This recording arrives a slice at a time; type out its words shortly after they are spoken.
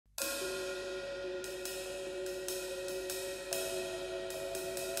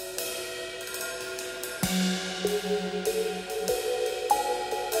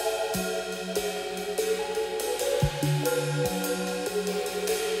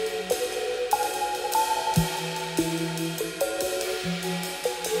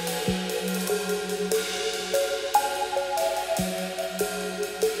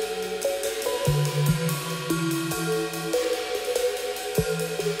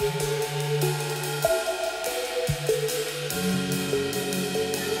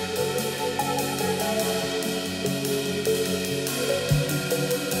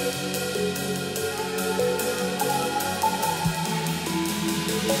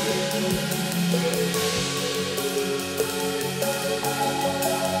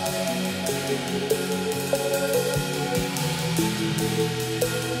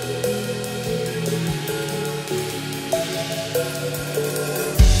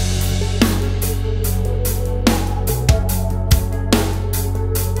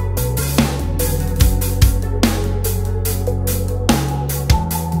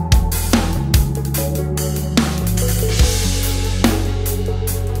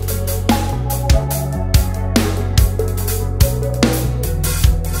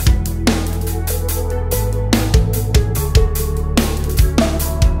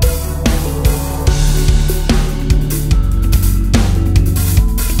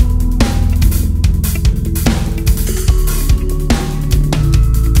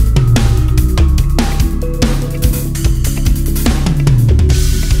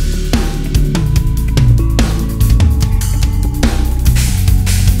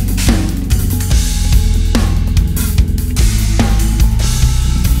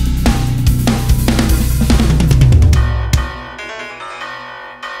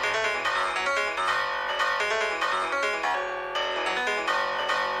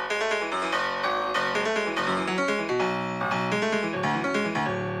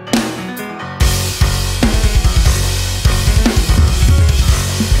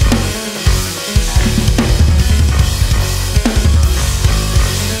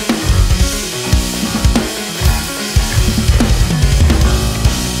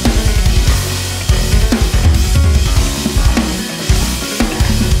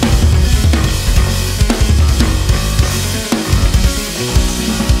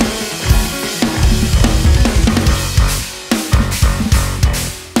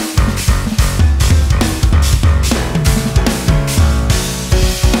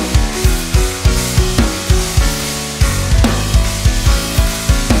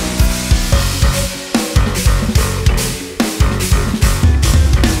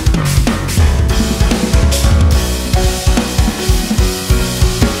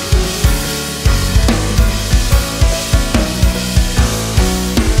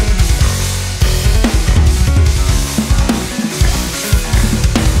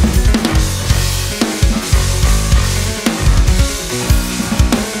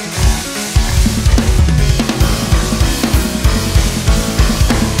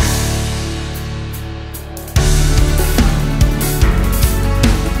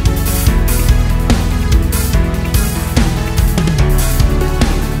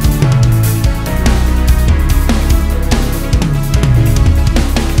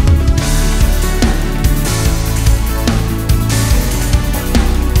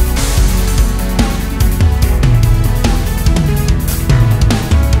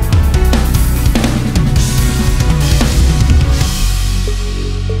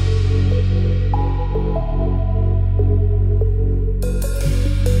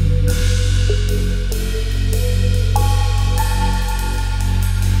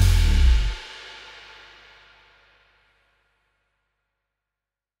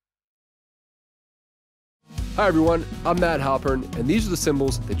Hi everyone, I'm Matt Halpern, and these are the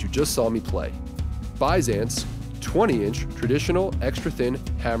cymbals that you just saw me play. Byzance 20-inch traditional extra-thin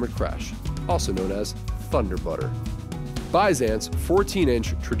hammered crash, also known as Thunder Butter. Byzance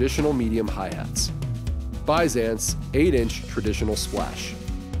 14-inch traditional medium hi-hats. Byzance 8-inch traditional splash.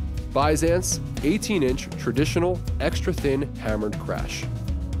 Byzance 18-inch traditional extra-thin hammered crash.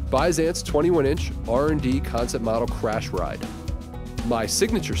 Byzance 21-inch R&D concept model crash ride. My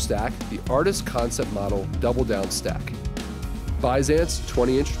signature stack, the Artist Concept Model Double Down Stack. Byzance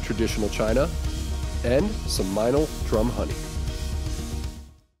 20-inch traditional china, and some Meinl drum honey.